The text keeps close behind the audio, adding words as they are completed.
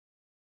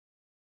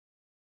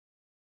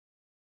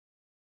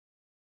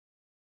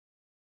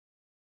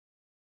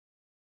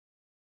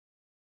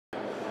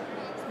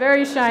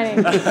very shiny.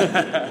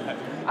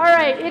 All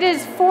right, it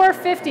is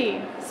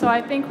 4:50, so I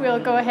think we'll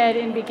go ahead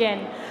and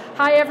begin.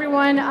 Hi,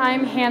 everyone.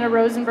 I'm Hannah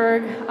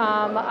Rosenberg.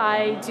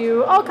 I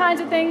do all kinds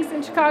of things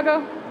in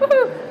Chicago.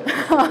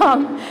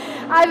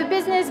 I have a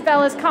business,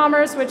 Velas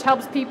Commerce, which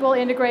helps people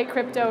integrate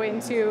crypto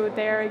into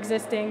their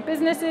existing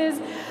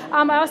businesses.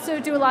 I also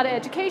do a lot of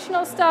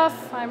educational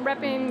stuff. I'm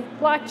repping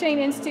Blockchain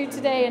Institute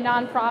today, a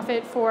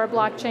nonprofit for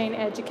blockchain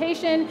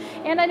education.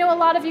 And I know a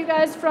lot of you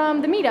guys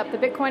from the meetup, the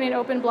Bitcoin and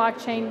Open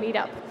Blockchain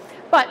meetup.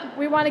 But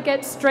we want to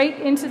get straight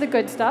into the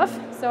good stuff,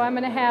 so I'm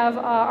going to have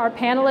our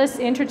panelists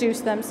introduce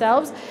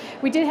themselves.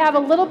 We did have a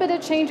little bit of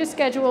change of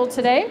schedule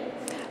today.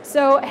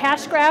 So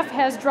Hashgraph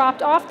has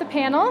dropped off the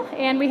panel,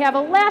 and we have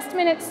a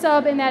last-minute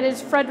sub, and that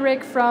is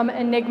Frederic from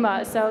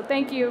Enigma. So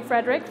thank you,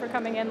 Frederic, for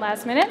coming in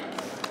last minute.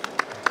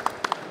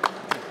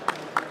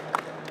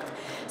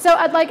 So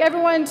I'd like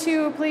everyone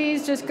to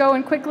please just go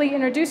and quickly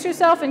introduce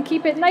yourself and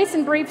keep it nice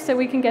and brief so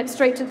we can get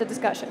straight to the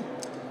discussion.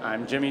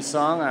 I'm Jimmy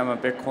Song. I'm a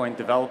Bitcoin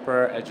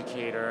developer,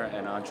 educator,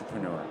 and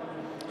entrepreneur.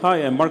 Hi,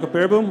 I'm Marco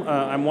Peereboom.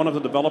 I'm one of the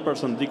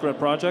developers on the Decred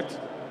project.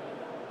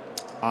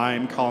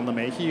 I'm Colin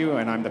LeMahieu,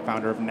 and I'm the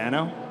founder of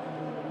Nano.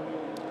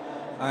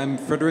 I'm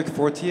Frederic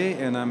Fortier,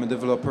 and I'm a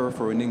developer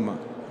for Enigma.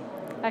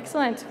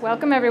 Excellent.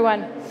 Welcome,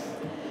 everyone.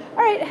 All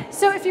right,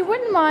 so if you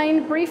wouldn't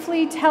mind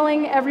briefly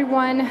telling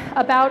everyone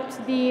about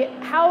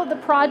how the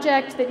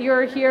project that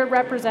you're here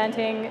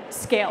representing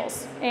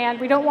scales. And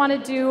we don't want to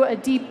do a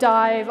deep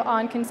dive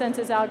on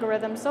consensus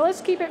algorithms, so let's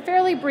keep it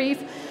fairly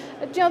brief.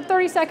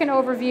 30-second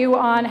overview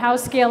on how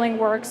scaling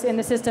works in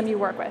the system you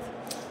work with.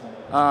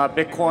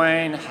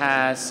 Bitcoin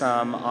has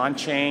some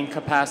on-chain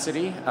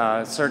capacity.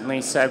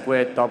 Certainly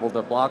SegWit doubled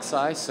the block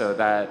size, so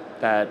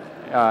that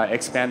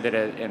expanded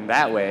it in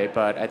that way.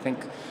 But I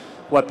think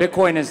what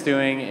Bitcoin is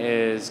doing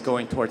is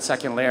going towards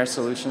second layer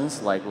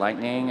solutions like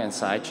Lightning and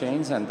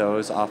sidechains, and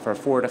those offer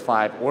 4 to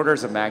 5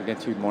 orders of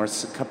magnitude more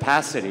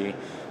capacity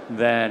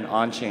than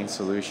on-chain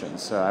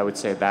solutions. So I would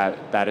say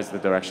that is the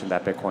direction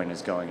that Bitcoin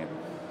is going in.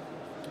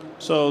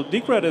 So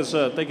Decred is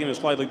taking a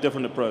slightly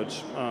different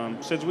approach.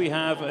 Since we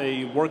have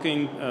a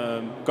working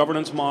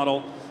governance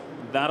model,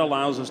 that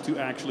allows us to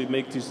actually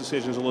make these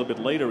decisions a little bit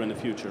later in the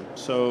future.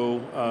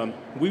 So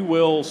we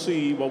will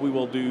see what we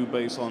will do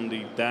based on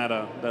the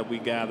data that we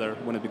gather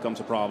when it becomes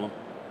a problem.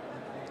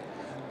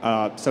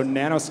 So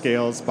Nano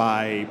scales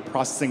by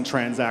processing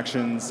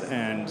transactions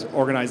and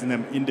organizing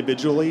them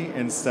individually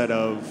instead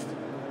of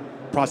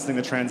processing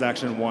the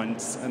transaction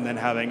once and then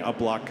having a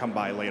block come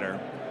by later.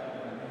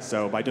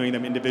 So by doing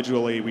them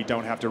individually, we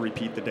don't have to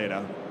repeat the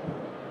data.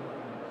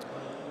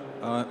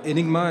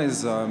 Enigma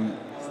is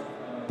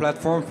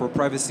platform for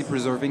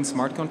privacy-preserving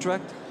smart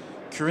contract.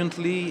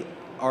 Currently,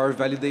 our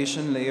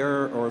validation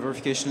layer or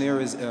verification layer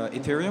is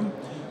Ethereum.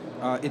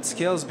 It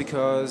scales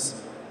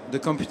because the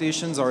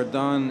computations are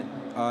done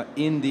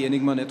in the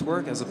Enigma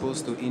network as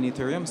opposed to in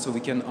Ethereum, so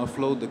we can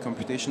offload the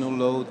computational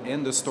load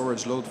and the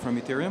storage load from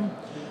Ethereum.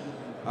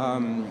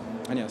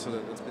 And yeah, so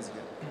that's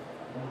basically it.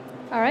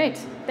 All right,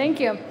 thank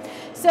you.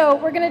 So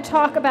we're going to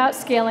talk about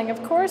scaling,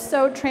 of course,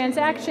 so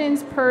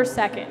transactions per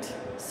second.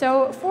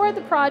 So for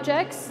the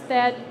projects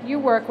that you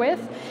work with,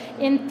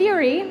 in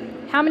theory,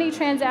 how many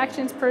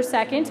transactions per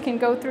second can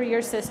go through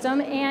your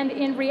system? And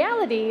in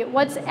reality,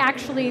 what's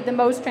actually the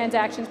most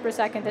transactions per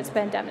second that's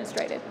been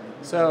demonstrated?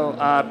 So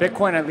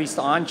Bitcoin, at least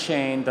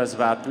on-chain, does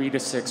about 3 to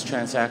 6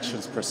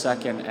 transactions per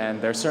second, and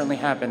there certainly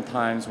have been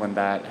times when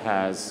that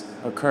has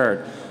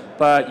occurred.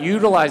 But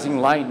utilizing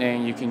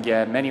Lightning, you can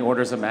get many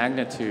orders of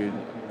magnitude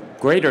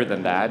greater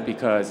than that,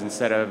 because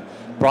instead of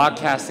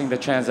broadcasting the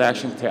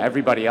transaction to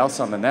everybody else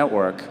on the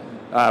network,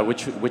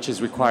 which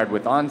is required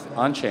with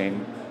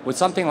on-chain, with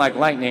something like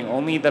Lightning,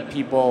 only the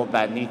people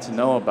that need to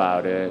know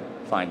about it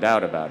find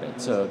out about it.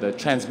 So the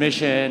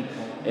transmission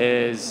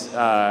is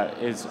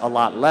a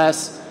lot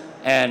less,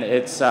 and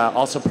it's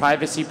also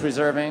privacy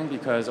preserving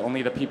because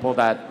only the people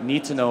that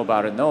need to know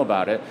about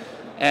it.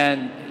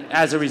 And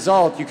as a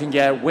result, you can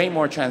get way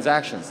more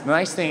transactions. The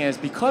nice thing is,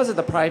 because of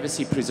the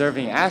privacy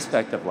preserving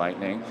aspect of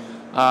Lightning,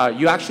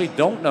 you actually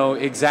don't know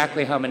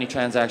exactly how many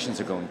transactions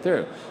are going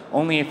through.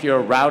 Only if you're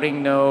a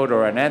routing node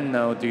or an end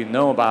node do you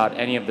know about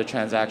any of the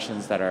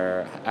transactions that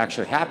are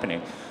actually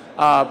happening.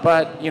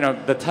 But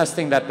the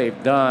testing that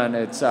they've done,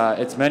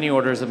 it's many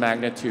orders of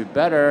magnitude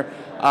better.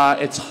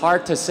 It's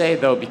hard to say,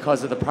 though,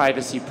 because of the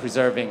privacy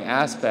preserving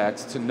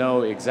aspects, to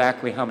know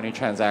exactly how many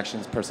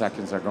transactions per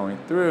second are going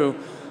through.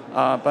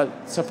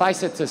 But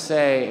suffice it to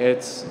say,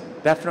 it's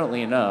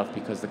definitely enough,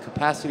 because the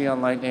capacity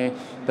on Lightning,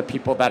 the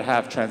people that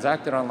have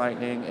transacted on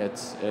Lightning,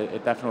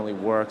 it definitely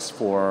works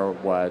for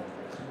what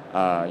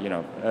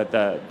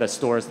the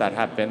stores that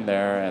have been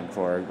there, and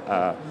for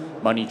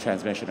money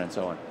transmission and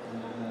so on.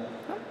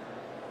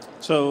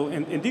 So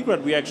in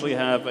Decred, we actually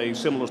have a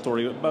similar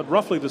story, about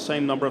roughly the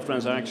same number of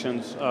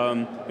transactions.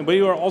 But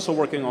we are also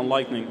working on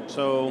Lightning.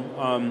 So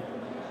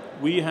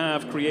we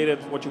have created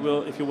what you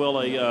will, if you will,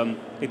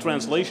 a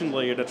translation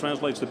layer that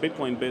translates the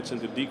Bitcoin bits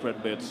into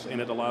Decred bits,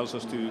 and it allows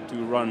us to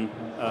run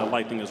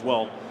Lightning as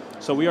well.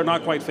 So we are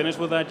not quite finished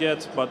with that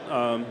yet, but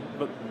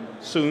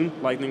soon,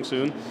 Lightning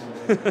soon.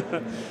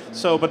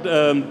 So,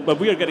 but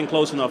we are getting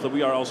close enough that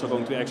we are also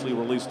going to actually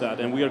release that,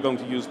 and we are going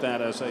to use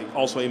that as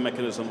also a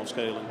mechanism of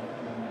scaling.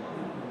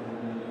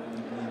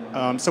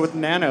 So with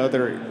Nano,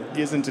 there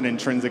isn't an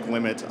intrinsic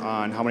limit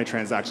on how many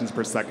transactions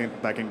per second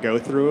that can go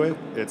through it.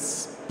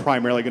 It's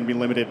primarily going to be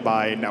limited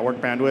by network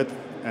bandwidth,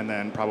 and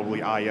then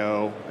probably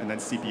I/O, and then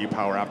CPU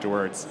power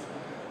afterwards.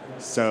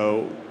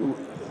 So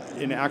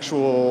in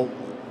actual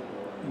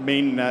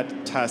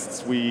mainnet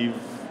tests, we've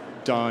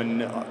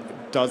done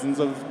dozens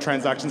of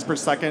transactions per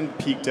second,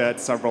 peaked at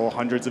several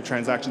hundreds of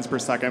transactions per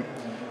second,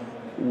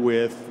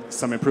 with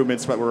some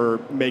improvements that we're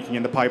making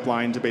in the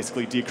pipeline to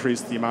basically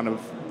decrease the amount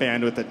of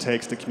bandwidth it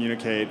takes to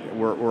communicate.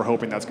 We're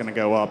hoping that's going to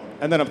go up.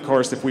 And then, of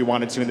course, if we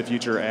wanted to in the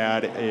future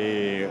add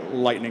a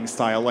Lightning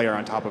style layer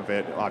on top of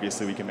it,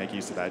 obviously we can make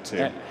use of that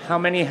too. How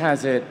many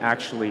has it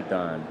actually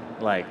done?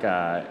 Like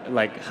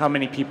how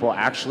many people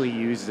actually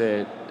use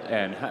it,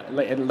 and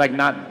like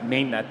not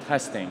mainnet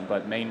testing,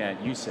 but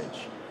mainnet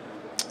usage?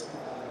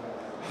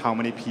 How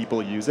many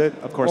people use it?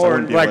 Of course, I or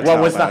wouldn't be able like to what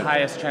tell was that. the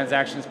highest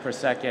transactions per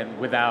second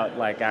without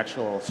like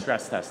actual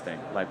stress testing?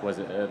 Like was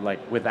it like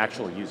with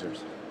actual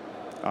users?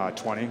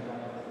 20.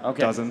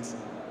 Okay. Dozens.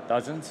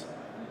 Dozens?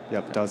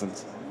 Yep,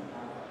 dozens.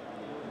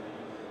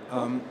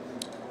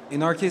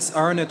 In our case,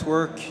 our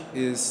network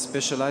is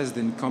specialized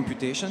in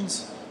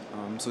computations.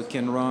 So it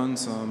can run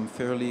some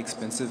fairly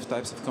expensive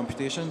types of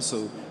computations.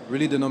 So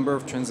really the number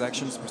of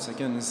transactions per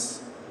second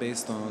is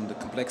based on the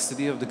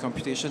complexity of the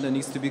computation that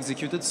needs to be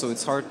executed. So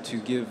it's hard to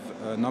give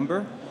a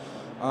number.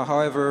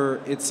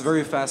 However, it's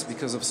very fast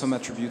because of some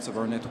attributes of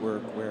our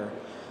network where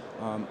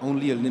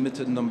only a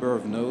limited number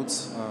of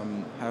nodes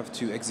have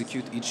to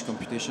execute each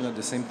computation at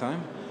the same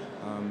time.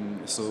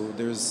 So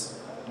there's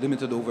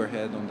limited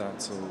overhead on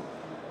that. So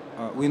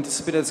we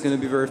anticipate that it's going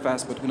to be very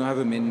fast, but we don't have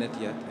a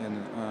mainnet yet,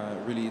 and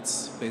really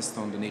it's based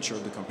on the nature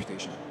of the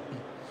computation.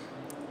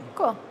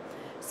 Cool.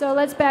 So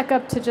let's back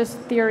up to just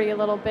theory a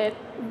little bit.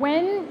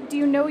 When do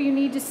you know you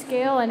need to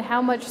scale, and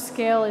how much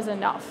scale is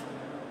enough?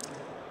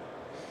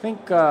 I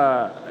think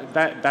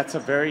that's a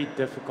very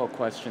difficult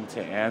question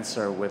to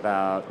answer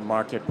without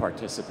market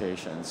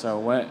participation. So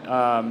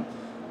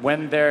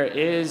when there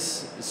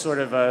is sort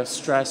of a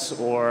stress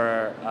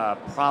or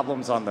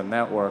problems on the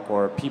network,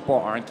 or people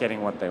aren't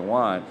getting what they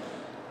want,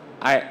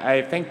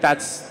 I think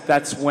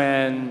that's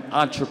when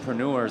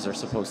entrepreneurs are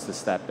supposed to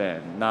step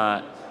in,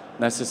 not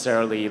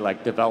necessarily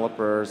like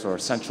developers or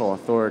central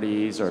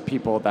authorities or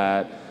people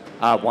that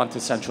want to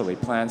centrally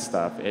plan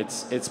stuff.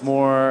 It's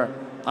more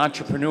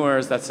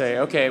entrepreneurs that say,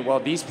 okay, well,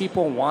 these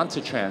people want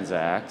to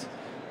transact,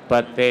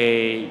 but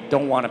they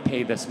don't want to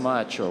pay this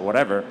much or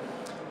whatever,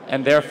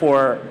 and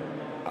therefore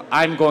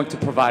I'm going to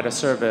provide a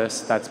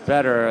service that's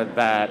better,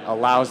 that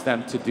allows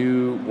them to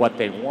do what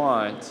they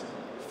want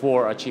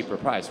for a cheaper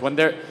price. When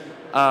there's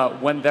an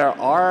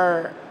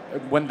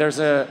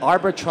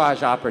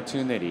arbitrage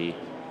opportunity,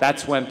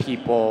 that's when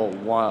people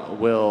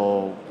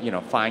will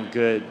find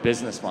good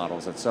business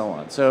models and so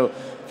on. So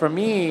for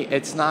me,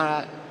 it's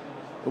not.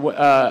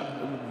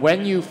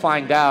 When you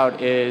find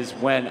out is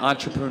when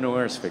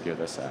entrepreneurs figure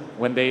this out.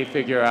 When they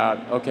figure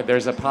out, okay,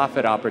 there's a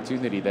profit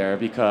opportunity there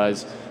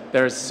because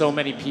there's so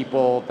many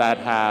people that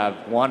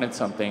have wanted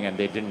something and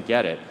they didn't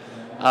get it.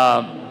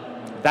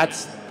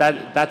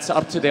 That's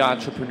up to the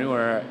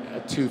entrepreneur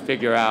to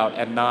figure out,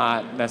 and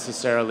not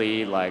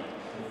necessarily like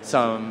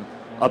some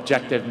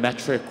objective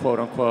metric, quote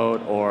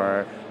unquote,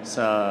 or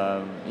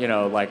some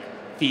like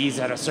fees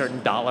at a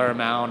certain dollar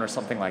amount or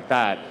something like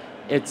that.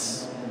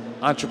 It's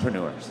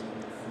entrepreneurs.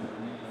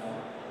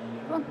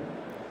 Cool.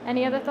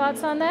 Any other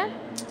thoughts on that?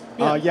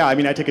 Yeah, I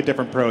mean, I take a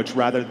different approach.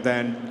 Rather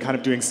than kind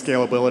of doing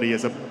scalability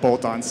as a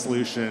bolt-on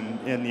solution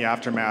in the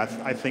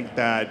aftermath, I think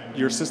that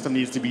your system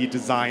needs to be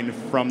designed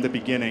from the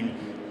beginning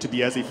to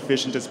be as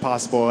efficient as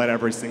possible at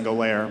every single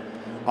layer.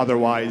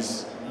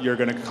 Otherwise, you're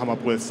going to come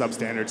up with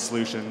substandard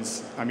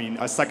solutions. I mean,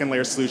 a second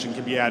layer solution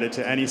can be added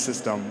to any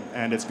system,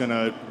 and it's going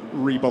to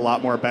reap a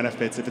lot more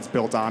benefits if it's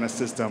built on a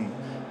system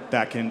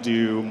that can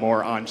do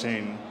more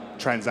on-chain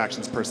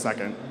transactions per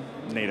second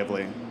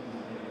natively.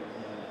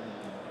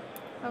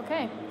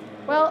 Okay.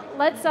 Well,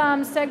 let's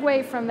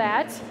segue from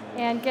that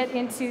and get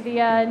into the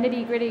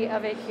nitty-gritty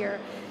of it here.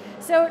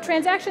 So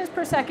transactions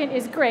per second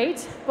is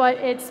great, but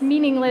it's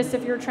meaningless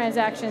if your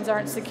transactions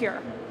aren't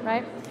secure,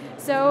 right?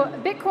 So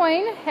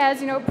Bitcoin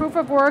has, proof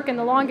of work and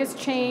the longest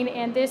chain,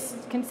 and this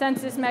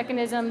consensus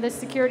mechanism, this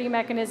security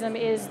mechanism,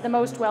 is the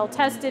most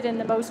well-tested and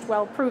the most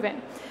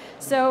well-proven.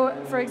 So,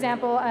 for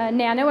example,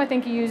 Nano, I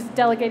think you used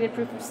delegated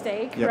proof of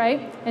stake, yep.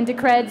 right? And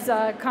Decred's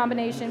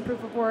combination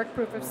proof of work,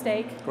 proof of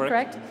stake,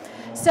 correct?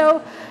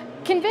 So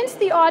convince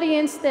the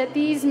audience that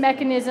these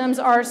mechanisms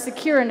are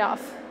secure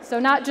enough. So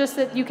not just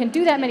that you can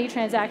do that many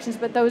transactions,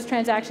 but those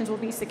transactions will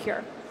be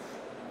secure.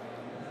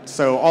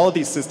 So all of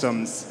these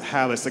systems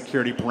have a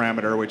security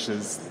parameter, which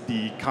is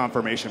the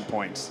confirmation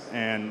point.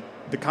 And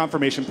the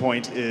confirmation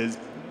point is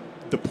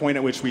the point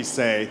at which we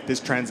say this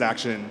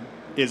transaction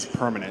is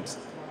permanent.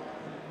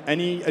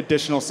 Any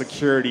additional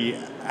security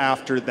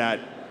after that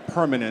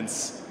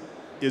permanence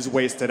is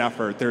wasted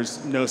effort.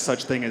 There's no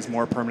such thing as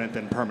more permanent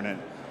than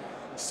permanent.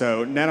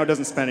 So Nano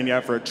doesn't spend any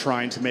effort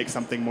trying to make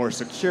something more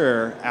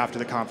secure after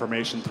the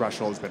confirmation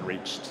threshold has been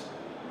reached.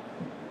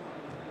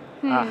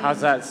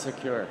 How's that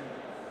secure?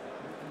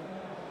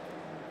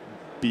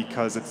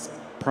 Because it's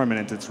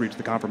permanent, it's reached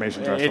the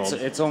confirmation threshold.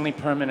 It's only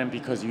permanent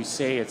because you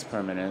say it's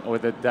permanent, or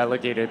the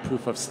delegated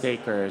proof of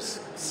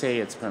stakers say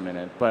it's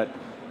permanent. But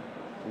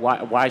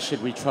why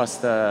should we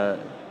trust the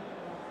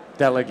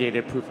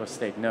delegated proof of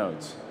stake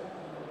nodes?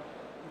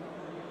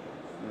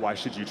 Why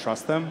should you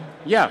trust them?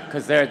 Yeah,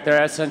 because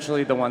they're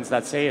essentially the ones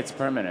that say it's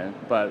permanent.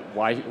 But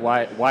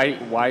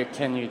why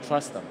can you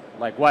trust them?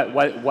 Like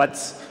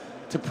what's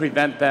to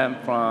prevent them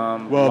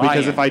from Well,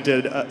 lying? because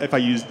if I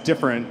use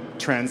different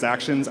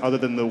transactions other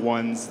than the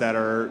ones that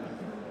are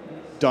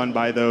done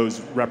by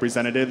those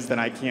representatives, then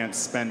I can't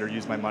spend or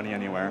use my money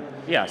anywhere.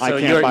 Yeah,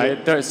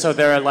 so so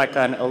they're like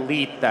an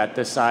elite that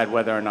decide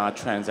whether or not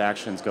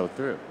transactions go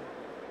through.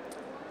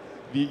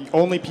 The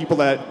only people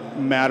that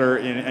matter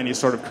in any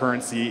sort of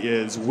currency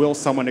is, will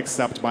someone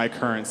accept my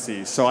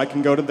currency? So I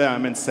can go to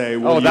them and say,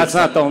 oh, that's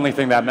not the only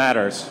thing that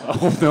matters.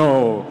 Oh,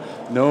 no.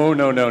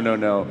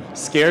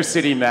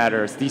 Scarcity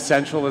matters.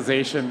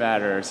 Decentralization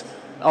matters.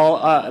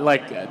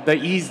 Like the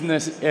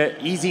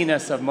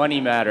easiness of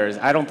money matters.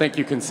 I don't think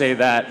you can say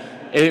that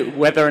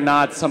whether or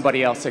not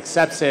somebody else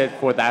accepts it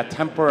for that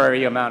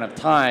temporary amount of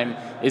time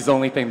is the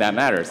only thing that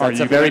matters.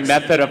 That's a very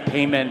method of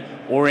payment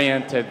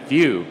oriented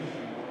view.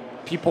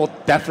 People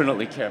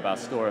definitely care about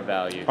store of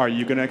value. Are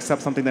you going to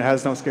accept something that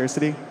has no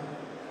scarcity?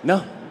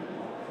 No.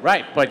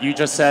 Right, but you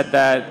just said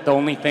that the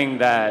only thing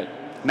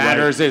that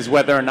matters is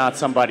whether or not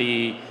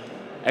somebody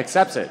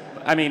accepts it.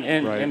 I mean,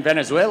 in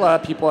Venezuela,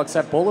 people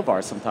accept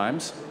bolivars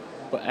sometimes,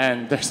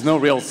 and there's no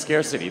real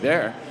scarcity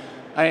there.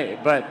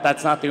 But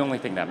that's not the only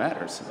thing that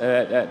matters.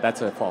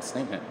 That's a false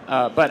statement.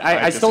 But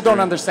I still don't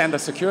understand the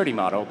security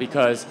model,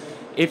 because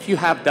if you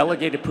have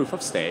delegated proof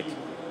of stake,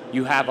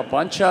 you have a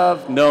bunch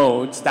of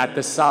nodes that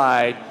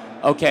decide,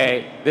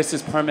 okay, this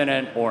is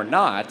permanent or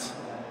not,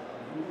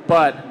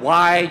 but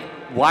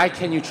why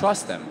can you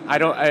trust them?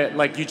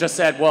 Like you just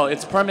said, well,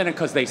 it's permanent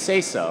because they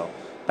say so.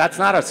 That's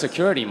not a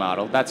security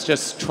model. That's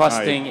just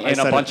trusting in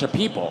a bunch of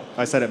people.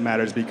 I said it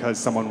matters because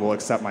someone will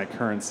accept my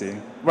currency.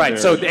 Right,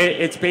 so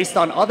it's based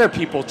on other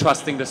people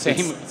trusting the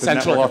same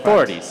central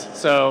authorities.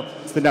 So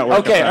it's the network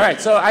okay, effect. all right,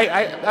 so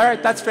all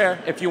right, that's fair.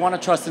 If you want to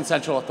trust in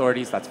central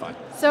authorities, that's fine.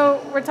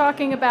 So we're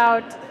talking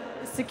about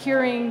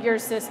securing your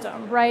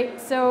system,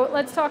 right? So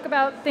let's talk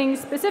about things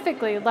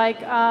specifically,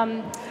 like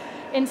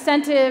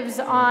incentives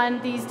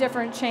on these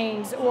different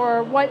chains,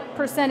 or what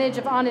percentage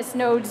of honest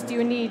nodes do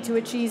you need to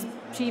achieve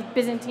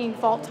Byzantine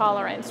fault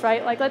tolerance,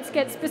 right? Like, let's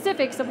get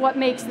specifics of what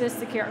makes this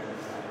secure.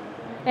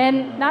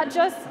 And not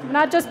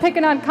just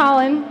picking on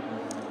Colin.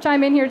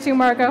 Chime in here too,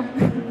 Marco.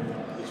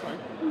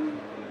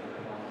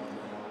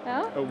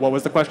 No? What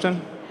was the question?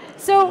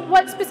 So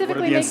what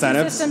specifically makes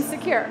the system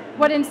secure?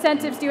 What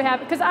incentives do you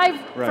have? Because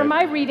from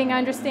my reading, I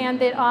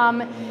understand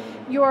that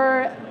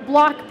your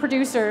block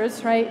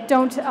producers, right,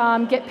 don't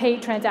get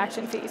paid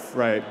transaction fees.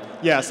 Right.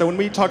 Yeah, so when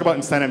we talk about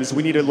incentives,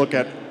 we need to look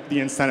at the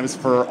incentives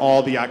for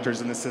all the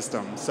actors in the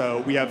system.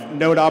 So we have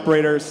node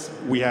operators,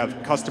 we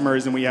have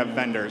customers, and we have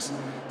vendors.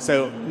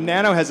 So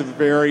Nano has a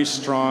very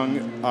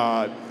strong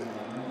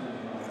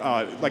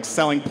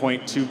selling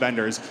point to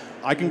vendors.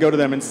 I can go to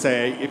them and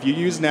say, if you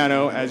use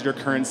Nano as your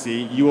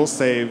currency, you will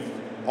save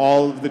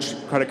all of the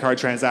credit card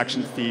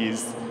transaction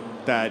fees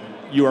that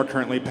you are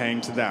currently paying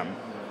to them.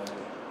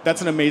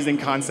 That's an amazing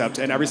concept,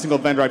 and every single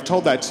vendor I've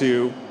told that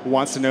to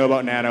wants to know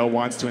about Nano,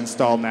 wants to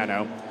install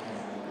Nano.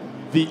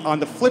 On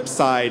the flip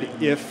side,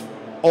 if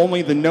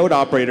only the node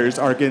operators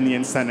are getting the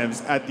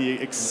incentives at the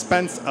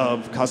expense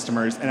of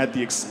customers and at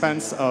the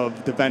expense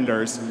of the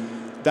vendors,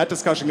 that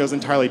discussion goes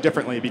entirely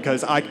differently,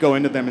 because I go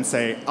into them and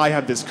say, I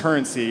have this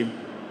currency,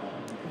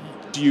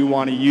 do you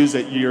want to use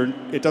it?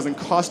 It doesn't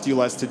cost you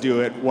less to do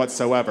it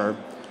whatsoever.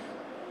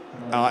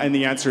 And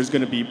the answer is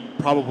going to be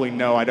probably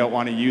no, I don't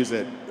want to use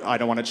it. I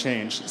don't want to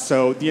change.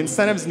 So the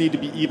incentives need to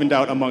be evened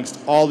out amongst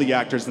all the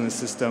actors in the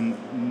system,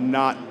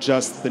 not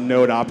just the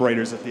node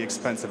operators at the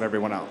expense of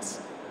everyone else.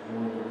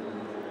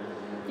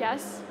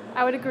 Yes,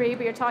 I would agree,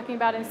 but you're talking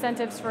about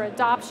incentives for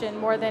adoption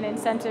more than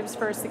incentives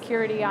for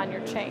security on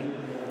your chain.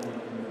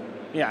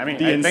 Yeah, I mean,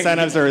 the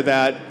incentives are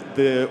that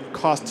the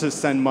cost to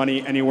send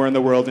money anywhere in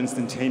the world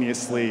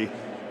instantaneously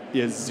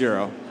is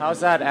zero. How's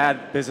that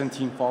add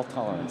Byzantine fault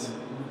tolerance?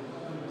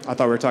 I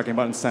thought we were talking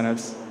about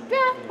incentives. Yeah,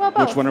 well,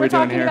 both. Which one are we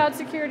doing here? We're talking about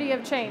security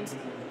of chains.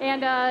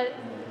 And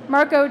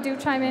Marco, do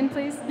chime in,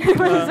 please.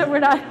 So we're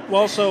not.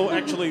 Well, so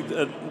actually,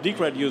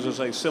 Decred uses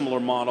a similar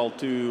model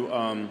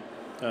to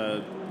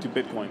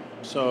Bitcoin.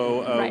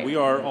 So we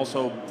are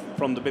also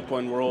from the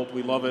Bitcoin world.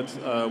 We love it.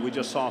 We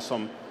just saw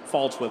some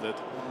faults with it.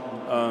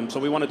 So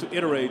we wanted to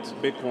iterate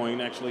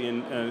Bitcoin actually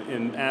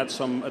and add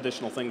some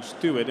additional things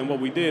to it. And what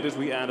we did is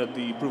we added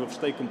the proof of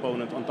stake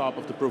component on top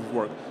of the proof of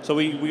work. So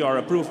we are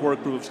a proof of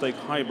work, proof of stake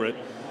hybrid.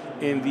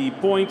 And the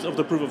point of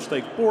the proof of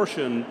stake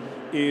portion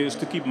is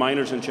to keep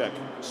miners in check.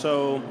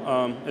 So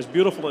as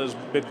beautiful as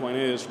Bitcoin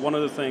is, one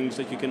of the things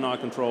that you cannot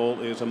control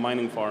is a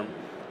mining farm.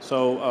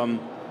 So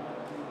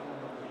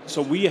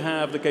so we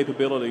have the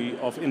capability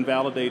of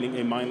invalidating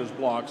a miner's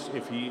blocks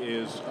if he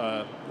is,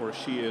 or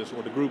she is,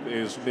 or the group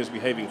is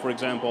misbehaving. For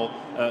example,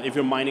 if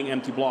you're mining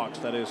empty blocks,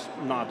 that is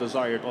not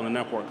desired on the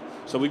network.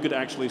 So we could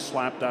actually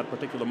slap that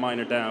particular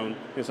miner down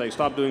and say,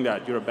 stop doing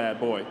that, you're a bad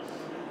boy.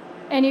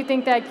 And you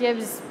think that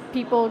gives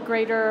people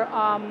greater...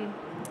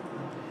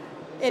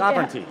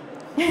 sovereignty.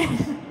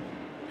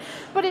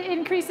 But it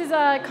increases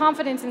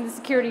confidence in the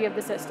security of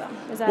the system.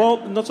 Is that?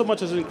 Well, not so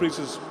much as it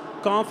increases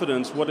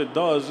confidence. What it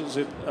does is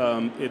it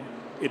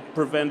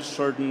prevents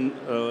certain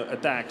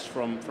attacks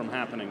from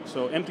happening.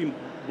 So empty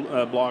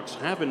blocks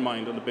have been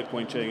mined on the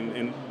Bitcoin chain,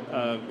 and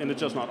it's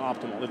just not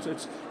optimal.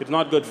 It's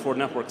not good for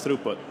network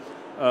throughput.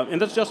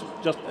 And that's just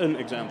an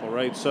example,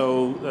 right?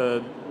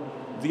 So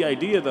the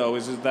idea, though,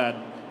 is that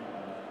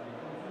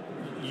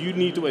you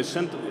need to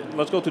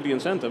let's go to the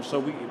incentives. So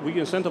we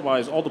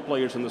incentivize all the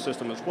players in the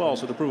system as well.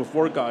 So the proof of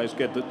work guys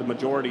get the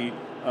majority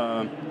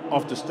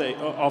of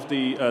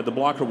the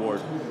block reward.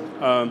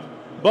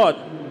 But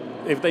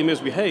if they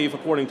misbehave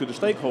according to the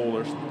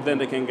stakeholders, then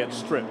they can get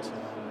stripped.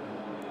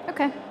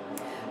 Okay.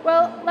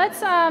 Well,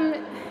 let's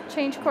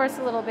change course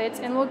a little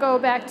bit, and we'll go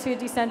back to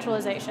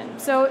decentralization.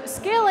 So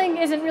scaling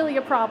isn't really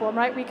a problem,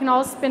 right? We can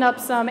all spin up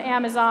some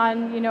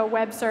Amazon,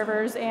 web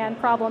servers, and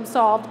problem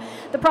solved.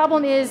 The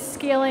problem is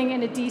scaling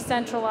in a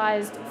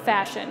decentralized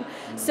fashion.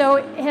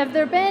 So have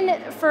there been,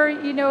 for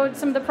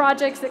some of the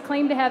projects that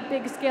claim to have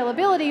big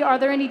scalability, are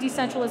there any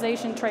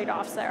decentralization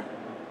trade-offs there?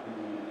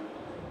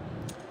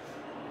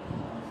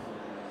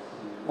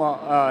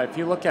 Well, if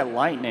you look at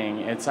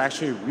Lightning, it's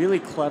actually really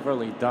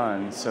cleverly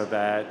done so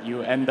that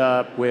you end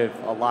up with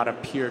a lot of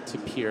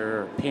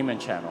peer-to-peer payment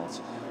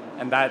channels.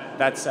 And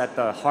that's at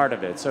the heart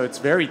of it. So it's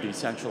very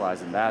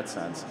decentralized in that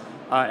sense.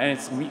 And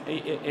it's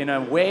in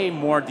a way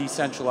more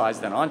decentralized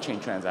than on-chain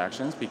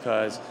transactions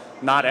because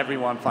not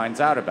everyone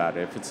finds out about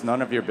it. If it's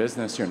none of your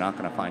business, you're not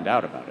going to find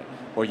out about it.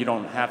 Or you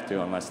don't have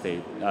to unless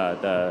the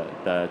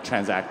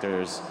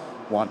transactors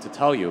want to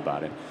tell you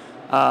about it.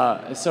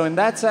 So in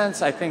that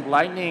sense, I think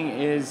Lightning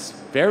is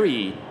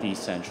very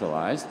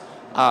decentralized,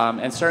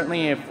 and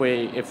certainly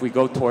if we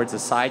go towards a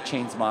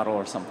sidechains model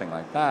or something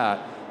like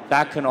that,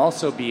 that can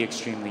also be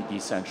extremely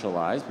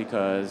decentralized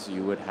because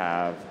you would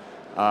have,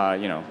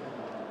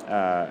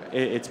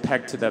 it's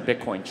pegged to the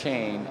Bitcoin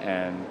chain,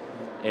 and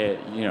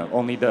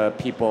only the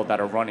people that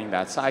are running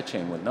that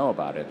sidechain would know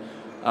about it.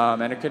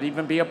 And it could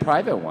even be a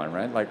private one,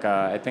 right? Like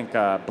I think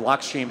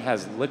Blockstream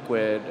has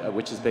Liquid,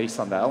 which is based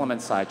on the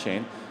Element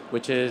sidechain,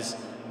 which is,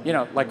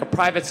 like a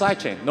private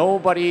sidechain.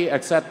 Nobody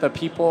except the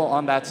people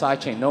on that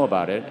sidechain know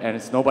about it, and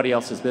it's nobody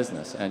else's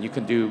business. And you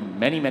can do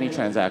many, many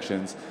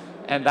transactions,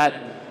 and that,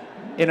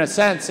 in a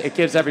sense, it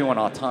gives everyone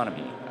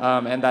autonomy.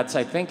 And that's,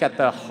 I think, at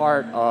the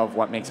heart of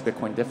what makes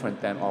Bitcoin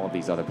different than all of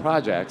these other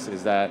projects,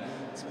 is that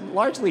it's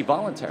largely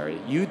voluntary.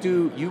 You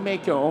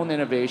make your own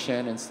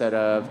innovation instead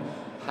of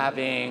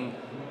having,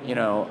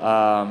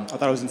 I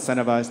thought it was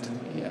incentivized.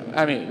 Yeah,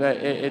 I mean,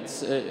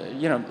 it's,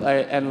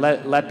 and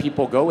let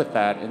people go with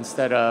that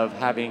instead of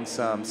having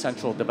some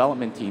central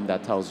development team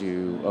that tells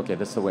you, okay,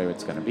 this is the way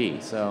it's going to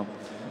be. So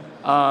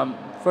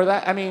for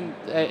that, I mean,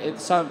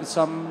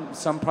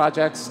 some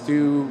projects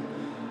do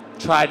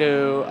try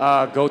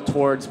to go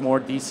towards more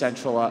of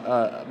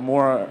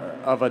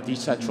a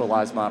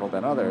decentralized model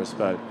than others,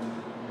 but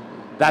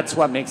that's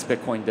what makes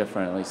Bitcoin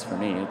different, at least for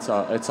me.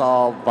 It's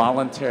all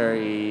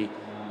voluntary.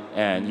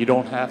 And you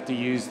don't have to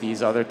use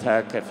these other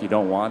tech if you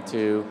don't want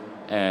to,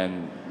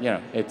 and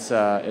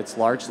it's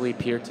largely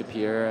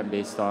peer-to-peer and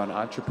based on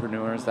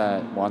entrepreneurs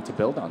that want to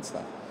build on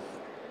stuff.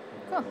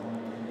 Cool.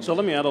 So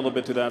let me add a little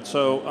bit to that.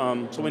 So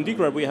so in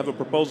Decred we have a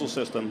proposal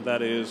system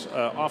that is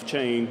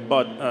off-chain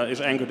but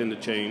is anchored in the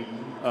chain,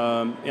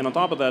 and on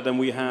top of that, then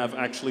we have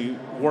actually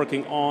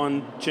working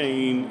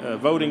on-chain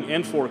voting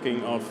and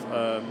forking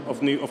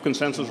of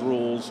consensus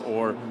rules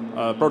or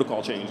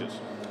protocol changes.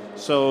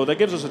 So that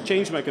gives us a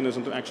change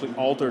mechanism to actually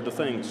alter the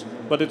things.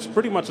 But it's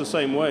pretty much the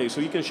same way. So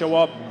you can show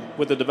up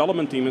with the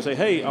development team and say,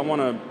 hey, I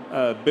want to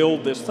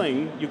build this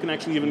thing. You can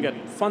actually even get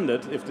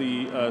funded if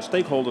the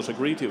stakeholders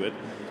agree to it.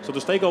 So the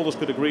stakeholders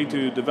could agree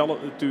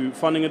to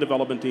funding a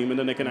development team, and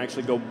then they can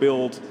actually go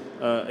build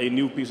a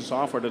new piece of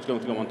software that's going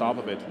to go on top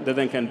of it. That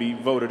then can be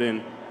voted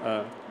in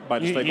by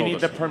the stakeholders. You need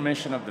the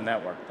permission of the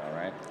network, though,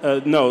 right?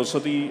 No. So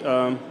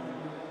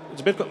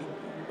it's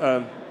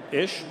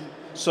Bitcoin-ish.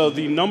 So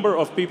the number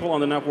of people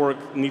on the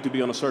network need to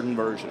be on a certain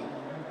version,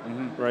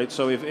 right?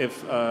 So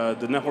if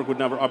the network would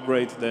never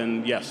upgrade,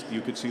 then yes, you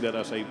could see that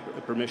as a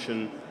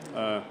permission.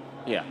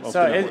 Yeah.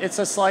 So it's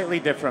a slightly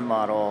different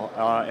model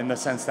in the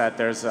sense that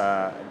there's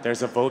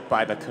a vote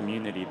by the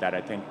community that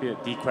I think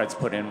Decred's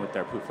put in with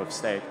their proof of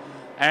stake,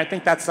 And I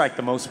think that's like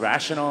the most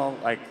rational,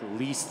 like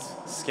least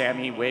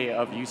scammy way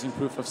of using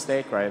proof of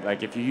stake, right?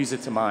 Like if you use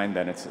it to mine,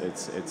 then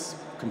it's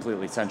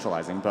completely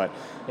centralizing. But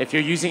if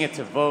you're using it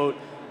to vote,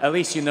 at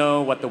least you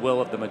know what the will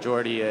of the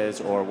majority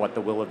is or what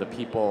the will of the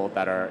people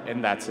that are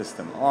in that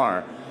system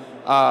are.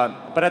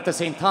 But at the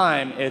same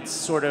time, it's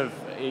sort of,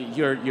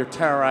 you're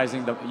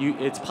terrorizing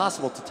it's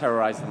possible to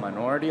terrorize the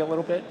minority a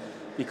little bit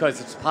because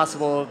it's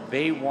possible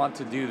they want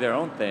to do their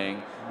own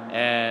thing,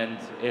 and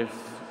if...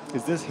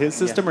 Is this his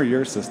system or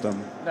your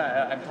system? No,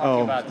 I'm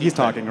talking about... he's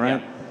talking,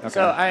 right? Yeah. Okay.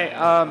 So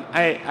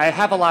I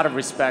have a lot of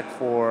respect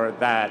for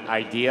that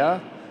idea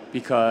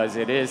because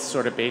it is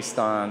sort of based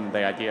on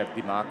the idea of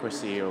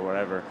democracy or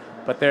whatever.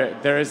 But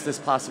there is this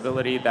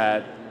possibility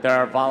that there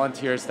are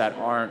volunteers that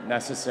aren't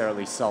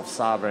necessarily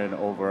self-sovereign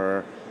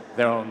over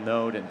their own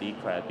node and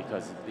Decred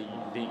because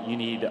you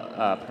need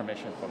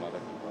permission from other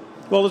people.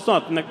 Well, it's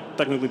not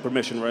technically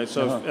permission, right?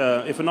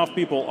 So if enough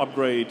people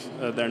upgrade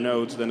their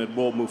nodes, then it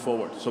will move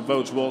forward. So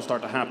votes will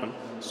start to happen.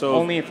 So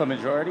only if a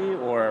majority,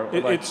 or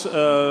it's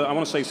I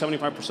want to say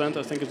 75%.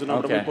 I think is the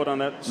number that we put on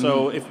that.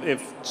 So if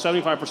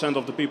 75%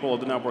 of the people of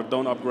the network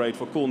don't upgrade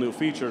for cool new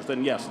features,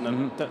 then yes,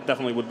 and that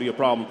definitely would be a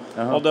problem.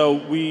 Although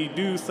we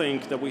do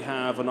think that we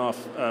have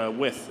enough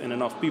width and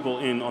enough people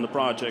in on the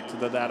project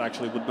that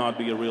actually would not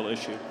be a real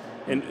issue.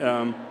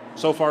 And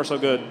so far, so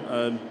good.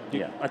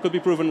 I could be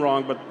proven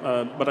wrong,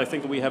 but I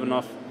think that we have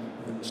enough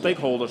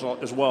stakeholders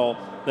as well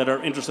that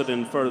are interested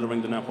in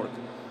furthering the network.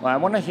 Well, I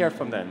want to hear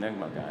from the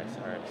Enigma guys.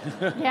 All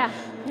right.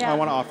 Yeah. I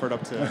want to offer it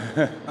up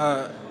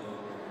to...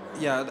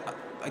 Yeah,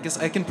 I guess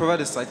I can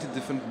provide a slightly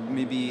different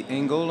maybe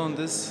angle on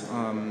this,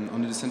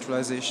 on the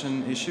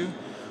decentralization issue.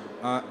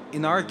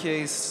 In our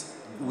case,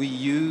 we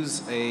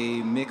use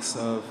a mix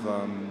of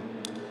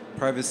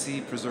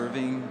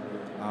privacy-preserving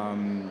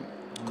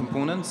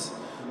components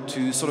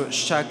to sort of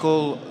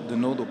shackle the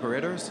node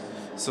operators.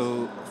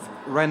 So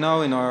right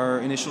now in our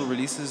initial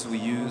releases, we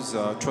use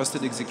a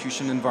trusted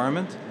execution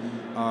environment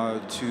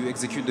to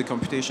execute the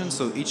computation.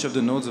 So each of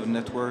the nodes of the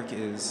network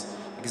is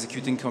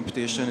executing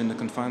computation in the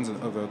confines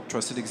of a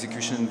trusted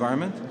execution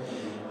environment.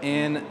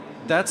 And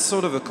that's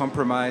sort of a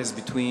compromise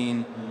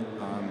between,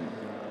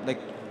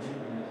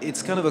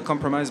 it's kind of a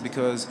compromise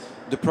because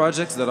the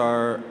projects that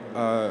are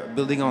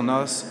building on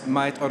us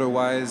might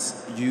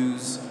otherwise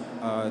use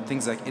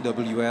things like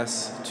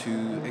AWS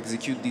to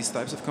execute these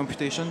types of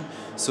computation.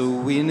 So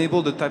we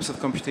enable the types of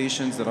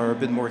computations that are a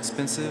bit more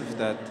expensive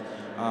that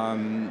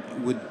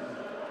would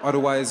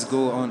otherwise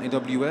go on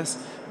AWS,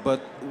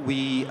 but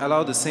we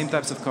allow the same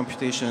types of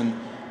computation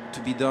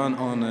to be done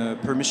on a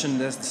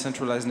permissionless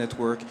decentralized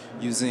network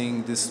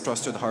using this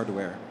trusted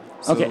hardware.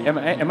 So okay,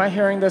 am I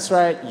hearing this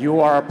right? You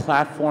are a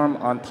platform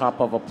on top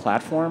of a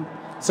platform?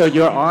 So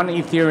you're on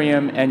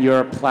Ethereum and you're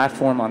a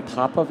platform on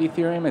top of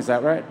Ethereum, is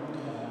that right?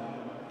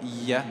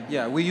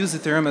 Yeah, we use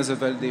Ethereum as a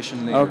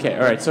validation layer. Okay,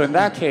 all right. So in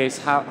that case,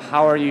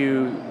 how are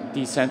you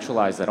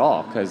decentralized at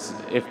all? Because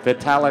if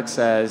Vitalik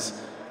says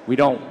we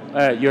don't,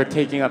 you're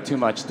taking up too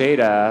much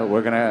data,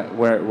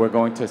 we're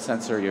going to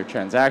censor your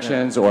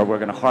transactions, or we're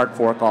going to hard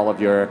fork all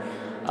of your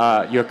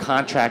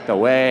contract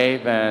away,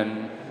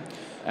 then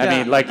I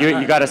mean, like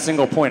you got a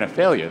single point of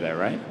failure there,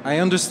 right? I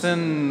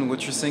understand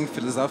what you're saying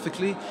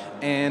philosophically,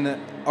 and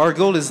our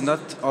goal is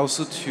not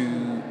also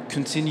to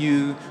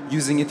continue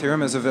using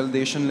Ethereum as a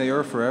validation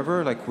layer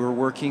forever. Like we're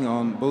working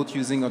on both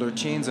using other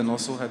chains and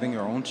also having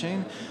our own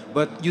chain.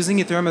 But using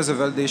Ethereum as a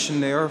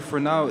validation layer for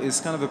now is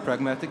kind of a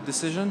pragmatic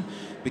decision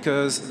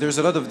because there's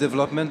a lot of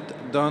development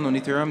done on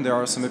Ethereum. There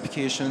are some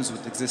applications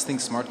with existing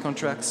smart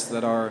contracts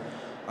that are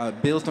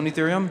built on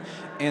Ethereum,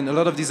 and a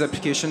lot of these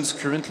applications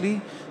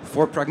currently,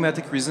 for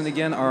pragmatic reason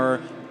again,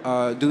 are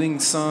doing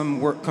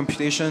some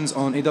computations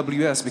on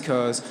AWS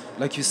because,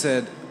 like you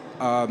said,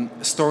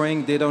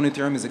 storing data on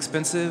Ethereum is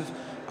expensive.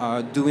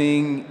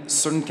 Doing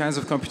certain kinds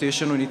of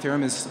computation on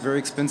Ethereum is very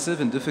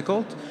expensive and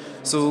difficult.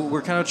 So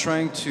we're kind of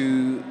trying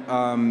to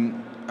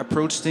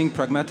approach things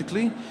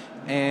pragmatically,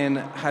 and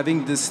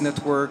having this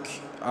network,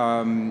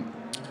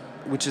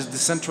 which is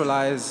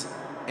decentralized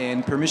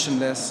and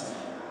permissionless,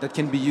 that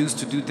can be used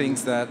to do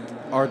things that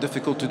are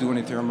difficult to do on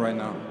Ethereum right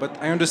now. But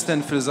I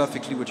understand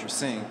philosophically what you're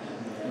saying.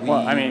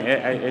 Well, I mean,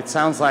 it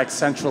sounds like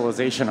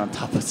centralization on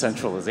top of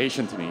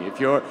centralization to me. If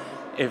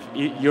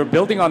you're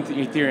building on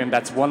Ethereum,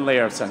 that's one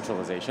layer of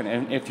centralization.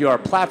 And if you're a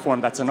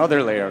platform, that's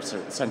another layer of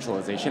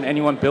centralization.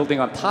 Anyone building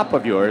on top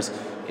of yours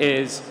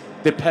is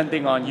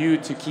depending on you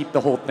to keep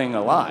the whole thing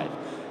alive.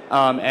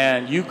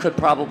 And you could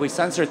probably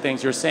censor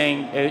things. You're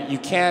saying you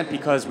can't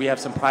because we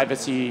have some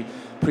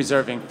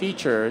privacy-preserving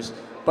features.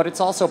 But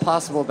it's also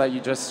possible that you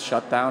just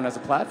shut down as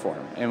a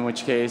platform, in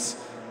which case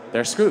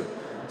they're screwed.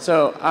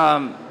 So,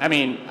 I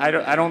mean,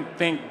 I don't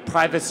think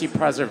privacy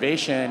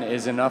preservation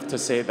is enough to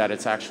say that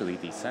it's actually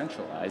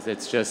decentralized.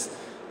 It's just,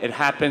 it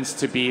happens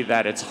to be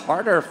that it's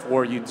harder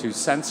for you to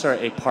censor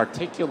a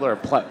particular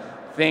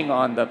thing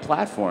on the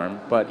platform.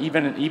 But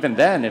even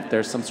then, if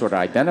there's some sort of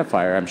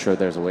identifier, I'm sure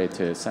there's a way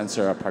to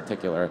censor a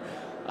particular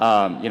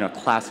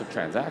class of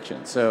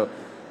transactions. So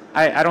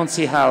I don't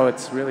see how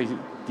it's really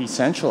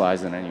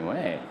decentralized in any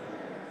way.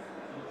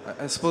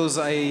 I suppose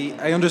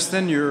I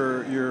understand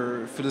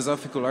your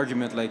philosophical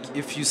argument. Like,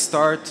 if you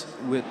start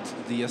with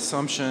the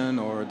assumption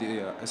or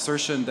the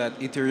assertion that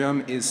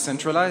Ethereum is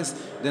centralized,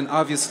 then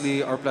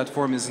obviously our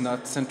platform is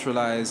not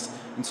centralized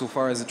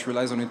insofar as it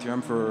relies on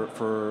Ethereum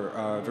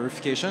for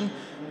verification.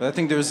 But I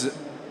think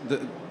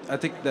I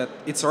think that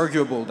it's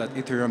arguable that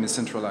Ethereum is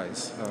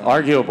centralized.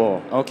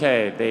 Arguable.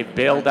 Okay, they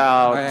bailed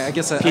out I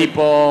guess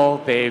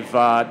people.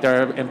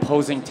 They're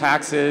imposing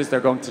taxes.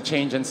 They're going to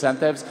change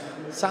incentives.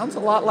 Sounds a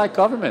lot like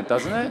government,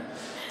 doesn't it?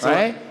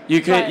 Right? You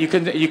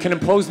can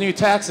impose new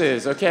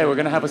taxes. Okay, we're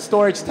going to have a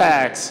storage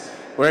tax.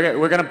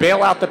 We're going to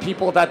bail out the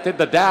people that did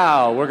the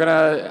DAO. We're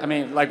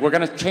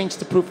going to change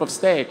the proof of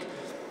stake.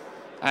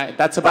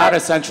 That's about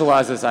as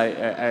centralized as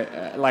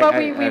I like. But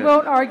we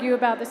won't argue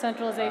about the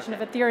centralization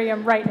of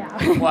Ethereum right now.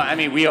 Well, I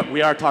mean,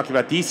 we are talking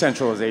about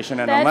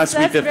decentralization, and unless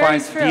we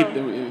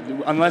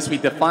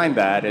define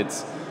that,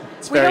 it's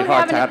very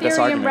hard to have this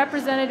argument. We don't have an Ethereum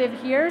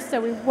representative here,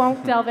 so we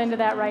won't delve into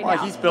that right now.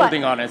 Well, he's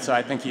building on it, so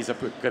I think he's a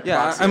good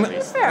proxy.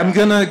 I'm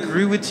gonna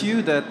agree with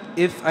you that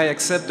if I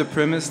accept the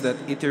premise that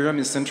Ethereum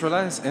is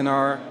centralized and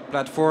our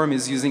platform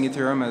is using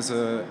Ethereum as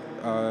a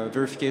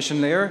verification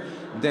layer,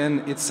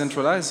 then it's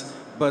centralized.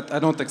 But I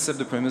don't accept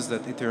the premise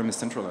that Ethereum is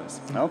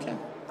centralized. Okay,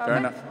 fair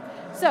enough.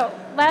 So,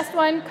 last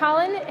one,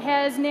 Colin,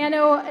 has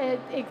Nano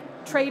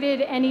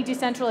traded any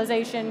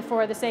decentralization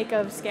for the sake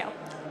of scale?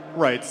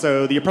 Right,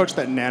 so the approach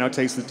that Nano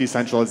takes with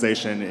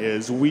decentralization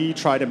is we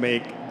try to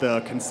make the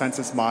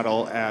consensus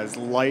model as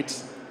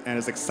light and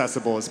as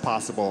accessible as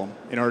possible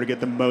in order to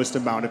get the most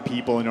amount of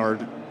people in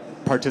order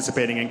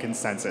participating in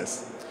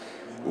consensus.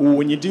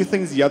 When you do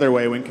things the other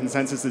way, when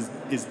consensus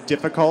is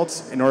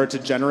difficult in order to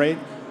generate,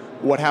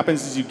 what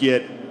happens is you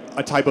get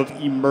a type of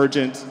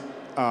emergent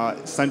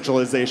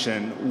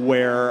centralization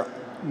where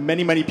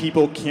many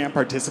people can't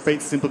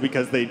participate simply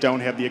because they don't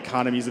have the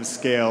economies of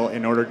scale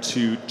in order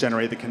to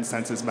generate the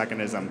consensus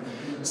mechanism.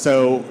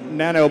 So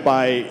Nano,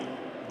 by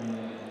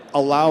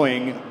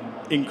allowing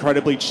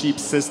incredibly cheap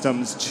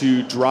systems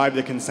to drive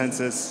the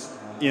consensus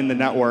in the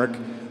network,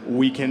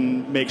 we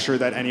can make sure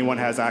that anyone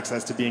has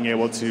access to being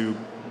able to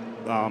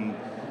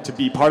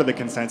be part of the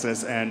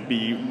consensus and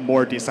be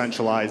more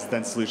decentralized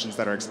than solutions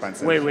that are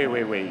expensive. Wait.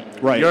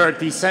 Right. Your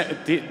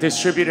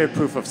distributed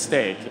proof of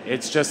stake,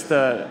 it's just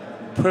the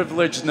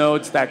privileged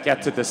nodes that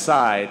get to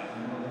decide.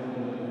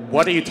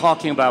 What are you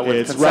talking about with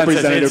it's consensus?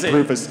 Representative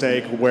proof of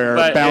stake where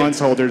balance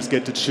holders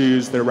get to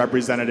choose their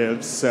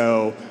representatives.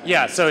 So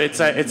yeah, so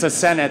it's a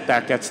Senate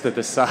that gets to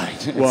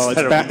decide. Well,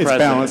 it's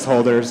balance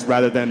holders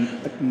rather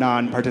than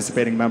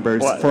non-participating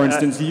members. Well, for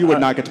instance, you would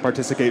not get to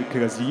participate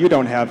because you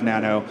don't have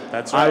Nano.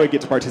 That's right. I would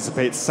get to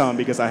participate some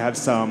because I have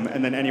some,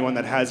 and then anyone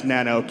that has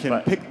Nano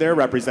can pick their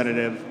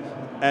representative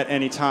at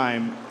any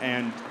time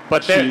and.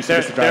 But they're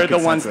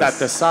the ones that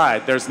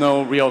decide. There's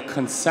no real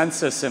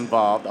consensus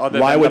involved.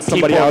 Why would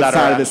somebody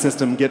outside of the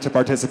system get to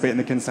participate in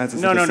the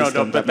consensus of the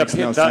system? No. But makes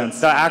no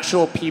sense. The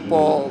actual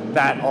people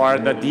that are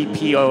the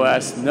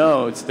DPoS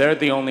nodes, they're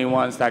the only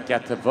ones that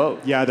get to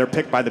vote. Yeah, they're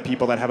picked by the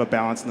people that have a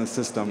balance in the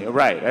system.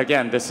 Right.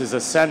 Again, this is a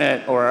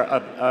Senate or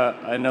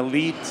an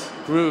elite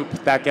group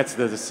that gets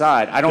to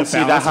decide. I don't see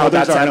how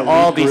that's at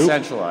all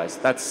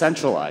decentralized. That's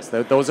centralized.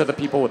 Those are the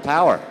people with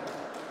power.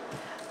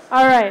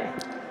 All right.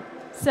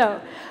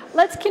 So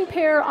let's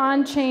compare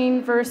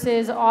on-chain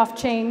versus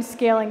off-chain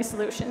scaling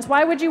solutions.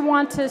 Why would you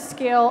want to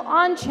scale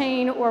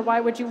on-chain, or why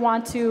would you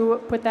want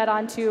to put that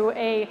onto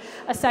a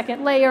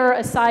second layer,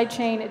 a side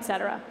chain,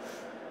 etc.?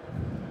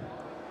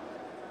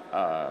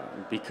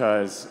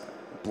 Because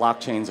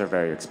blockchains are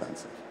very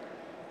expensive.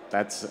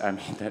 That's a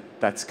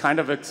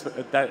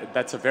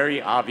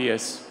very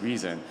obvious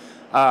reason.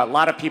 A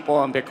lot of people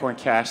on Bitcoin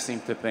Cash seem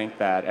to think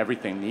that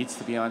everything needs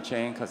to be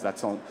on-chain because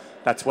that's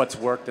what's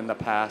worked in the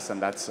past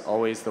and that's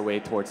always the way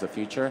towards the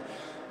future.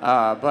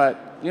 But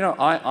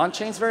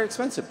on-chain is very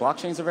expensive.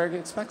 Blockchains are very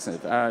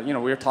expensive. We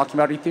were talking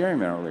about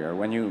Ethereum earlier.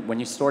 When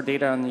you store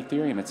data on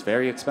Ethereum, it's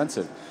very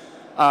expensive.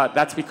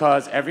 That's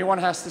because everyone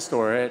has to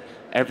store it,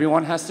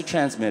 everyone has to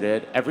transmit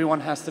it,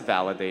 everyone has to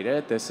validate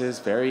it. This is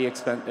very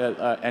expensive.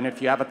 And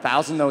if you have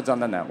 1,000 nodes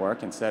on the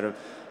network instead of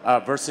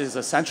versus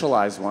a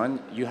centralized one,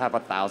 you have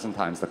 1,000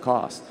 times the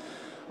cost.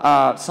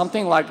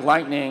 Something like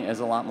Lightning is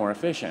a lot more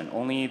efficient.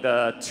 Only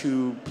the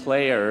two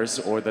players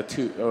or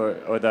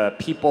the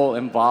people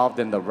involved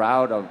in the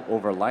route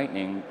over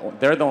Lightning,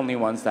 they're the only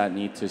ones that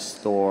need to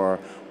store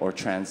or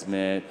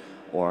transmit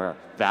or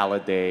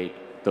validate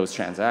those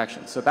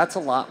transactions. So that's a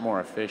lot more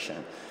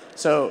efficient.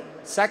 So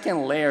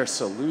second layer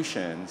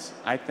solutions,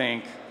 I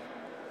think,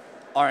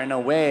 are in a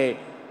way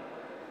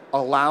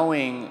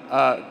allowing,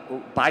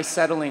 by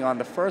settling on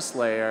the first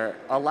layer,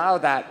 allow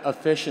that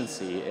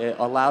efficiency,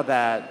 allow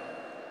that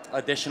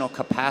additional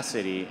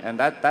capacity, and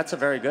that's a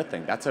very good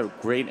thing. That's a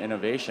great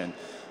innovation.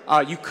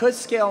 You could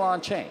scale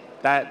on-chain.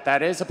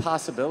 That is a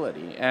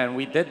possibility, and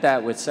we did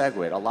that with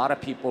SegWit. A lot of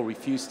people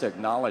refuse to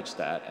acknowledge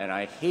that, and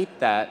I hate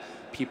that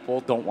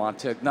people don't want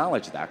to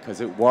acknowledge that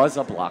because it was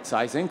a block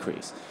size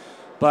increase.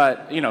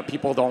 But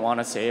people don't want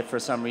to say it for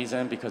some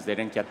reason because they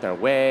didn't get their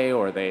way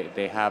or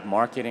they have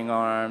marketing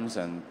arms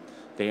and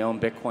they own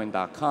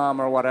Bitcoin.com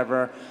or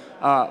whatever.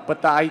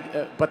 But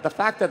the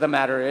fact of the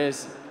matter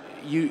is,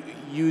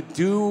 you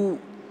do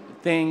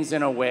things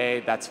in a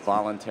way that's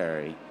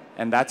voluntary,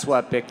 and that's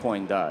what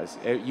Bitcoin does.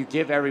 You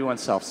give everyone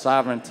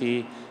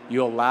self-sovereignty.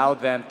 You allow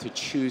them to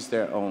choose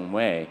their own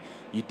way.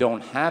 You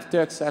don't have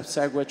to accept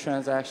SegWit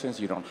transactions.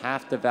 You don't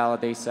have to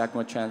validate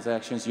SegWit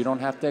transactions. You don't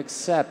have to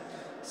accept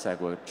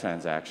SegWit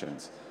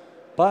transactions.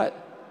 But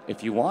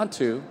if you want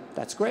to,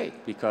 that's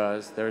great,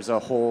 because there's a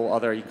whole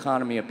other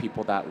economy of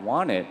people that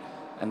want it,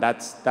 and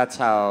that's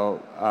how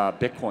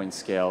Bitcoin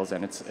scales,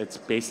 and it's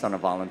based on a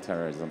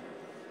voluntarism.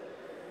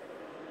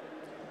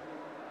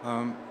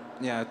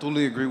 Yeah, I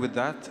totally agree with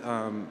that.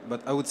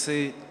 But I would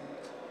say,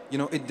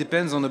 it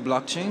depends on the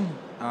blockchain.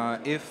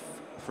 If,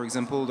 for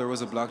example, there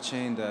was a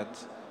blockchain that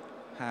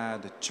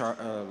had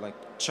like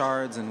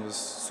shards and was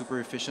super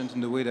efficient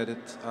in the way that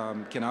it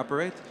can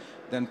operate,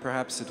 then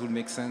perhaps it would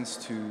make sense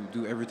to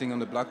do everything on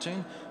the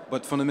blockchain.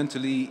 But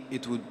fundamentally,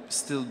 it would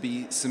still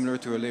be similar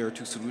to a layer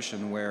 2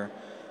 solution where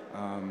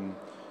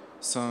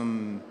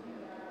some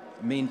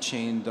main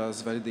chain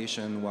does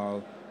validation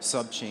while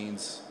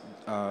sub-chains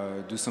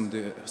do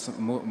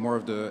more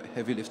of the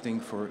heavy lifting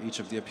for each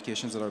of the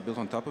applications that are built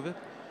on top of it.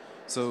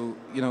 So,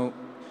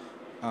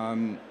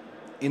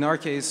 in our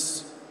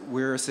case,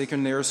 we're a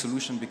second layer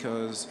solution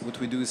because what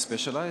we do is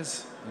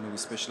specialize. We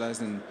specialize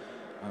in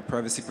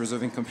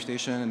privacy-preserving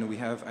computation, and we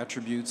have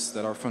attributes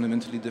that are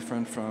fundamentally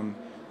different from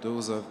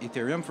those of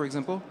Ethereum, for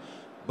example.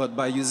 But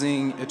by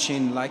using a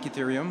chain like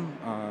Ethereum,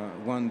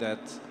 one that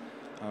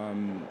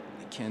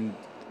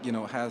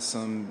has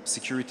some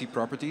security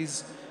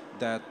properties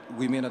that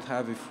we may not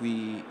have if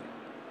we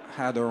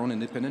had our own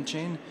independent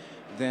chain,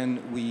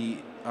 then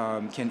we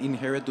can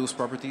inherit those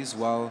properties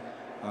while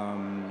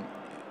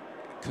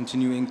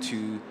continuing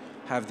to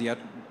have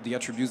the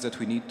attributes that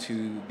we need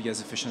to be as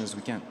efficient as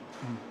we can.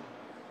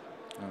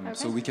 Okay.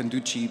 So we can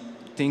do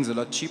things a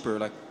lot cheaper,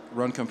 like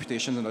run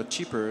computations a lot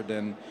cheaper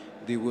than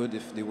they would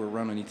if they were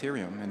run on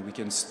Ethereum, and we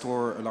can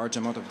store a large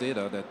amount of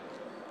data that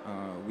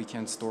we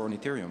can store on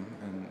Ethereum,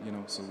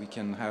 and so we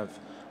can have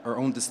our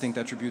own distinct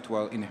attribute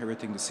while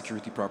inheriting the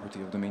security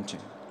property of the main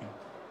chain.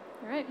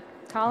 All right,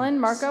 Colin,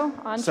 Marco,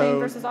 on-chain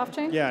versus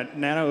off-chain? Yeah,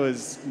 Nano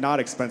is not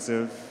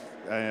expensive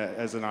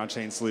as an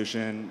on-chain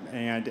solution,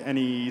 and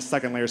any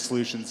second layer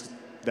solutions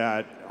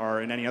that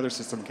are in any other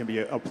system can be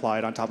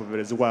applied on top of it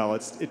as well.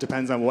 It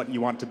depends on what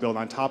you want to build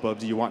on top of.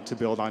 Do you want to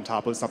build on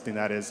top of something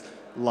that is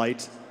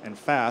light and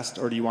fast,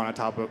 or do you want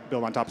to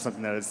build on top of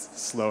something that is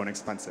slow and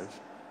expensive?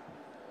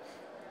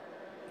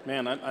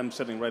 Man, I'm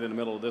sitting right in the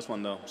middle of this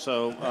one, though.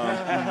 So,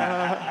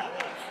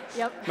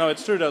 Yep. No,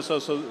 it's true, though.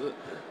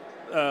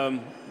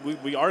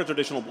 We are a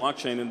traditional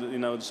blockchain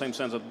in the same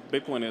sense that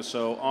Bitcoin is.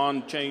 So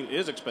on-chain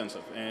is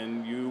expensive,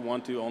 and you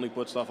want to only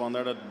put stuff on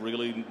there that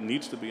really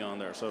needs to be on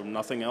there. So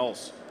nothing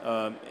else,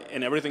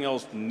 and everything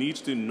else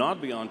needs to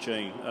not be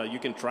on-chain. You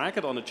can track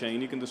it on the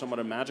chain. You can do some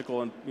other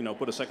magical and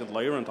put a second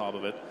layer on top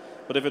of it.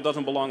 But if it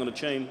doesn't belong on the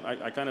chain,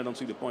 I kind of don't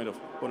see the point of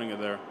putting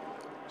it there.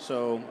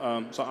 So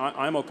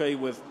I'm okay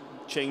with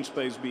chain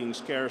space being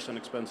scarce and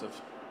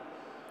expensive.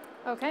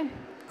 Okay,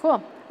 cool.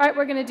 All right,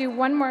 we're going to do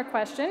one more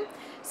question.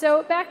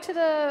 So back to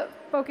the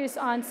focus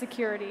on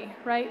security,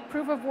 right?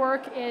 Proof of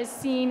work is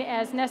seen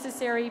as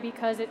necessary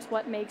because it's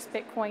what makes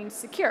Bitcoin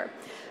secure.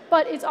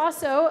 But it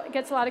also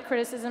gets a lot of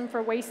criticism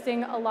for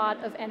wasting a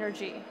lot of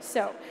energy.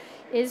 So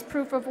is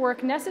proof of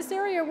work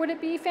necessary, or would it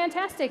be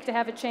fantastic to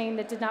have a chain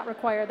that did not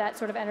require that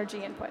sort of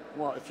energy input?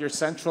 Well, if you're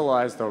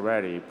centralized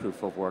already,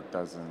 proof of work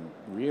doesn't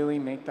really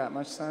make that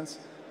much sense.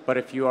 But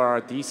if you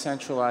are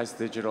decentralized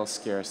digital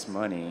scarce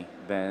money,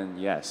 then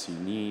yes, you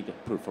need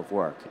proof of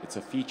work. It's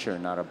a feature,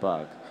 not a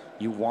bug.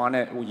 You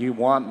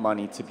want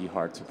money to be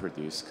hard to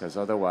produce, because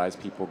otherwise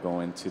people go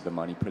into the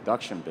money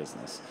production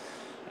business.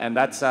 And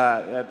that's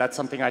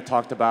something I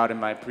talked about in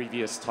my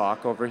previous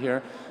talk over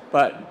here.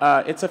 But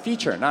it's a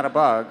feature, not a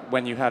bug,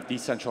 when you have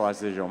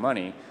decentralized digital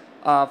money.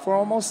 For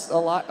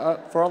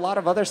a lot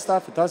of other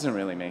stuff, it doesn't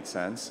really make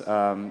sense.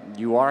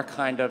 You are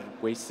kind of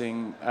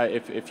wasting,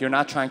 if you're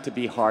not trying to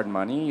be hard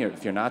money, or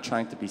if you're not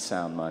trying to be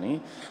sound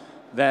money,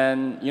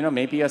 then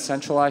maybe a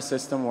centralized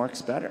system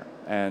works better.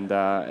 I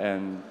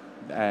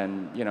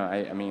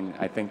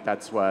think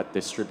that's what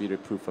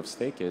distributed proof of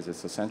stake is.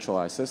 It's a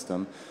centralized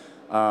system.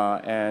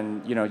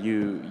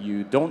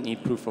 You don't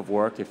need proof of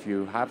work if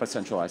you have a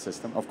centralized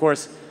system. Of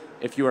course,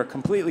 if you are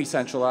completely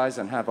centralized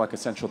and have like a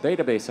central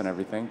database and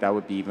everything, that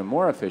would be even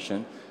more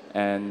efficient.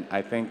 And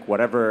I think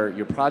whatever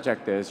your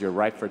project is, you're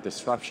ripe for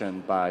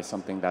disruption by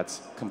something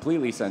that's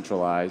completely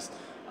centralized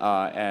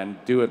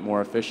and do it more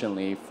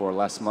efficiently for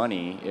less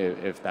money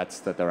if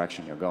that's the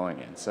direction you're going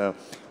in. So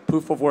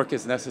proof of work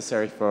is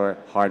necessary for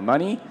hard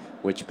money,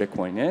 which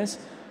Bitcoin is.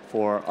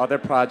 For other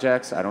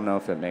projects, I don't know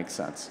if it makes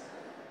sense.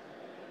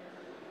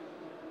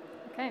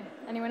 Okay,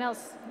 anyone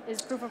else?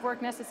 Is proof of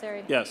work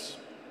necessary? Yes.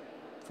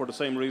 For the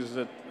same reasons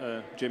that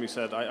Jimmy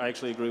said, I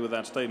actually agree with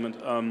that statement.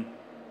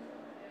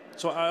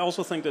 So I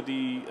also think that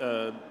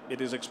the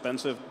it is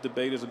expensive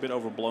debate is a bit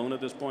overblown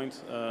at this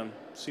point.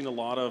 Seen a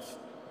lot of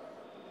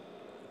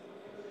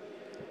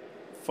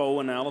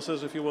faux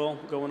analysis, if you will,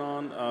 going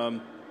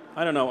on.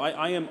 I don't know.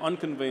 I am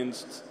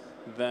unconvinced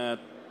that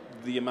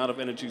the amount of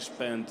energy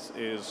spent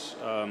is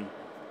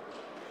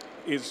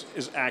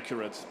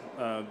accurate.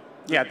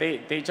 Yeah,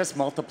 they just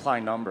multiply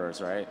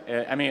numbers, right?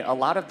 I mean, a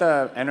lot of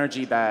the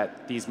energy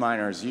that these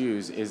miners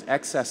use is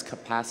excess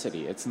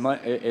capacity. It's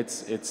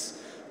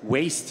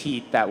waste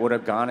heat that would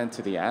have gone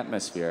into the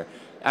atmosphere.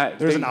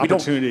 There's an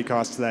opportunity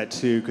cost to that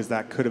too, because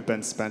that could have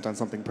been spent on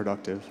something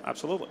productive.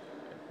 Absolutely.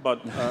 But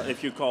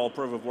if you call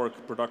proof of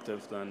work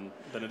productive, then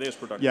it is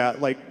productive. Yeah,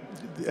 like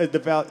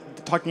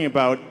talking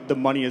about the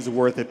money is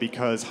worth it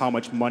because how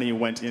much money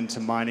went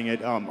into mining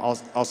it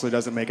also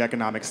doesn't make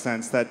economic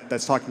sense.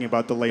 That's talking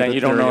about the labor theory.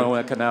 Then you don't know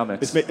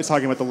economics. It's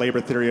talking about the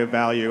labor theory of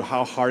value.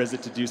 How hard is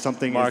it to do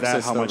something? Marxist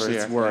is that how much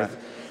it's worth?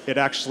 Yeah. It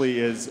actually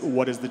is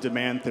what is the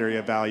demand theory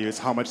of value, is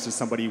how much does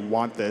somebody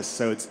want this.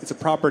 So it's a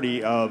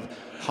property of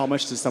how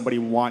much does somebody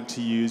want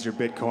to use your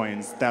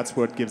Bitcoins. That's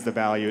what gives the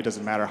value. It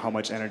doesn't matter how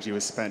much energy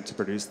was spent to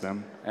produce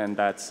them. And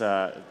that's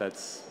a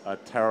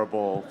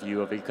terrible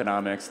view of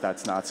economics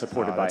that's not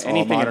supported by that's all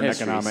anything in modern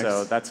history, economics.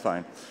 so that's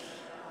fine.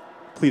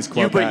 Please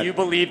quote that. You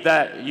believe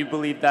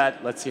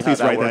that? Let's see how Please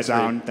that write works. that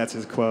down. That's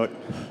his quote.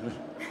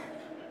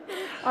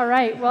 All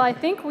right, well, I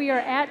think we are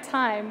at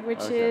time,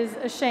 which is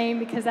a shame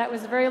because that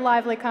was a very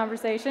lively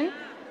conversation.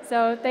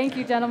 So thank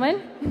you,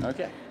 gentlemen.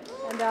 Okay.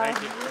 And,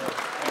 Thank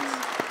you.